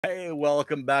Hey,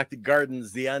 welcome back to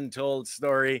Gardens, the Untold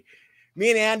Story. Me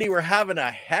and Andy were having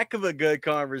a heck of a good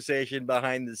conversation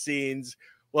behind the scenes.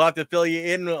 We'll have to fill you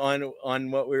in on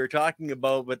what we were talking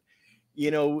about, but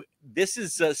this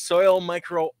is soil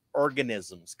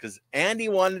microorganisms because Andy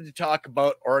wanted to talk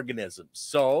about organisms.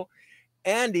 So,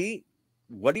 Andy,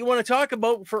 what do you want to talk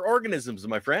about for organisms,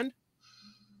 my friend?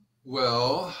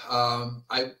 Well,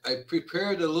 I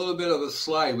prepared a little bit of a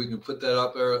slide. We can put that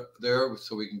up there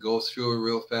so we can go through it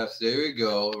real fast. There we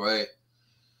go. Right.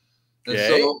 And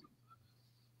Okay. so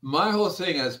my whole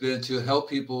thing has been to help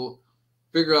people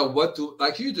figure out what to,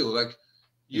 like you do. Like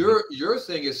Mhm. your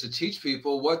thing is to teach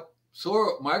people what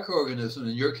soil microorganism,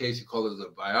 in your case, you call it the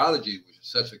biology, which is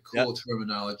such a Yep. cool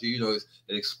terminology. It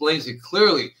explains it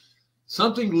clearly.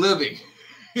 Something living,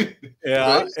 right?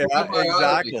 Yeah, It's the yeah, biology,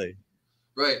 exactly.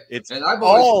 right? It's And I've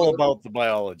always all called it about the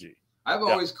biology. I've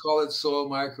Yeah. always called it soil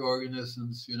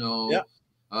microorganisms, Yeah.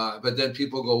 but then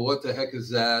people go, "What the heck is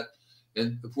that?"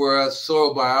 And whereas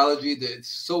soil biology, it's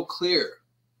so clear.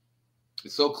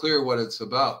 It's so clear what it's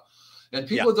about, and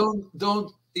Yeah. people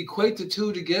don't equate the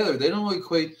two together. They don't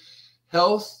equate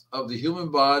health of the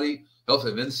human body, health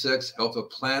of insects, health of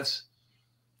plants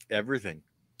Everything.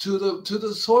 to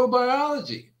the soil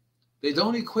biology. They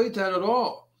don't equate that at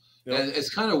all, Nope. and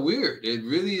it's kind of weird. It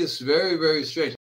really is very, very strange.